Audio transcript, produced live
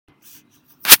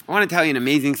I want to tell you an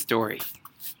amazing story.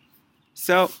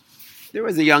 So, there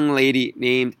was a young lady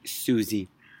named Susie,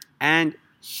 and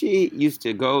she used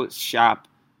to go shop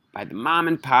by the mom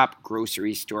and pop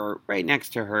grocery store right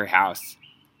next to her house.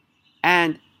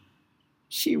 And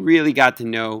she really got to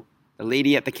know the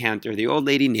lady at the counter, the old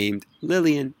lady named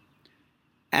Lillian.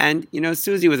 And,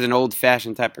 Susie was an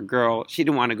old-fashioned type of girl. She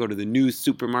didn't want to go to the new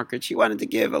supermarket. She wanted to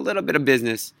give a little bit of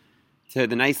business to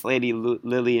the nice lady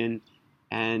Lillian.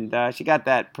 And she got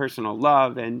that personal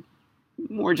love, and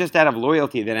more just out of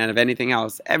loyalty than out of anything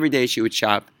else. Every day she would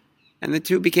shop, and the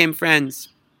two became friends.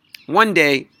 One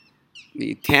day,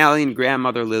 the Italian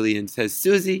grandmother Lillian says,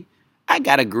 "Susie, I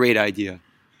got a great idea.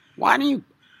 Why don't you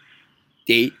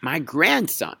date my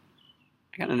grandson?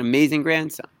 I got an amazing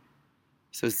grandson."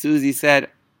 So Susie said,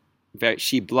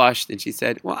 she blushed, and she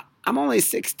said, "Well, I'm only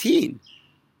 16.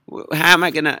 How am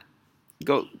I going to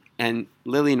go?" And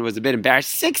Lillian was a bit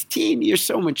embarrassed. 16? You're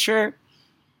so mature.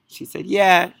 She said,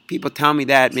 "Yeah, people tell me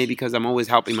that, maybe because I'm always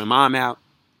helping my mom out."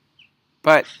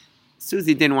 But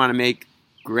Susie didn't want to make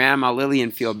Grandma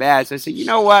Lillian feel bad. So I said, "You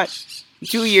know what? In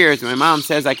 2 years, my mom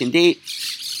says I can date.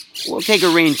 We'll take a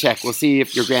rain check. We'll see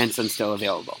if your grandson's still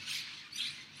available."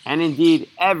 And indeed,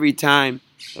 every time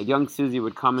that young Susie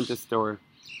would come into the store,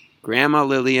 Grandma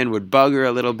Lillian would bug her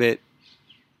a little bit.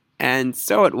 And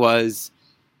so it was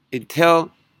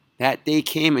until that day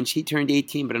came and she turned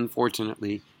 18, but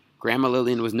unfortunately, Grandma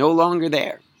Lillian was no longer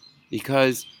there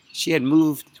because she had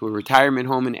moved to a retirement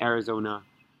home in Arizona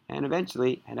and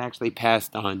eventually had actually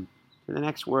passed on to the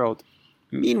next world.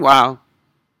 Meanwhile,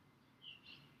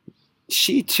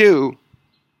 Susie too,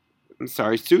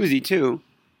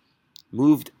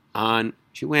 moved on.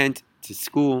 She went to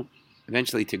school,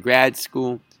 eventually to grad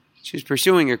school. She was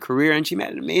pursuing her career, and she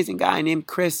met an amazing guy named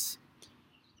Chris.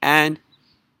 And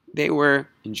they were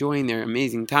enjoying their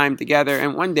amazing time together.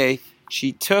 And one day,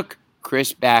 she took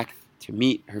Chris back to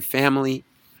meet her family.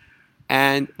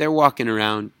 And they're walking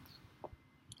around,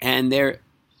 and they're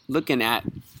looking at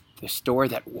the store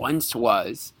that once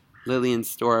was Lillian's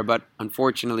store, but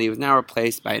unfortunately, it was now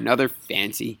replaced by another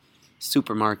fancy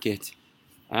supermarket.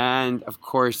 And, of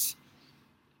course,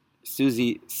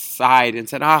 Susie sighed and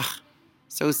said,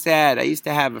 so sad. I used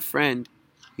to have a friend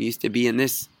who used to be in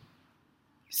this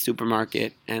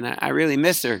supermarket, and I really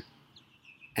miss her."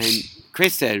 And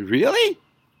Chris said, "Really?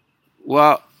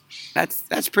 Well,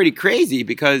 that's pretty crazy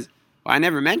because I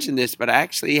never mentioned this, but I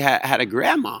actually had a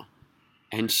grandma,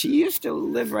 and she used to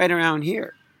live right around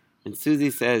here." And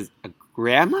Susie says, "A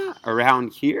grandma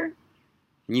around here?"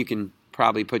 And you can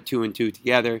probably put two and two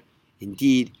together.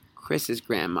 Indeed, Chris's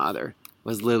grandmother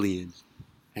was Lillian.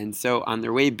 And so on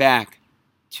their way back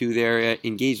to their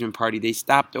engagement party, they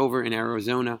stopped over in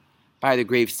Arizona by the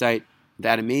gravesite,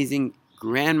 that amazing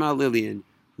Grandma Lillian,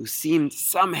 who seemed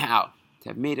somehow to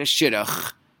have made a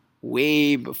Shidduch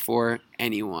way before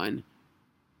anyone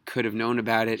could have known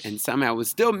about it, and somehow was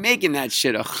still making that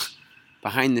Shidduch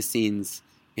behind the scenes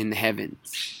in the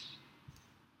heavens.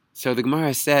 So the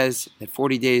Gemara says that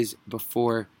 40 days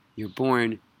before you're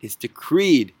born is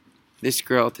decreed this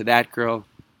girl to that girl,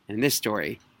 and in this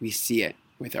story, we see it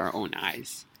with our own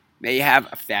eyes. May you have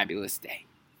a fabulous day.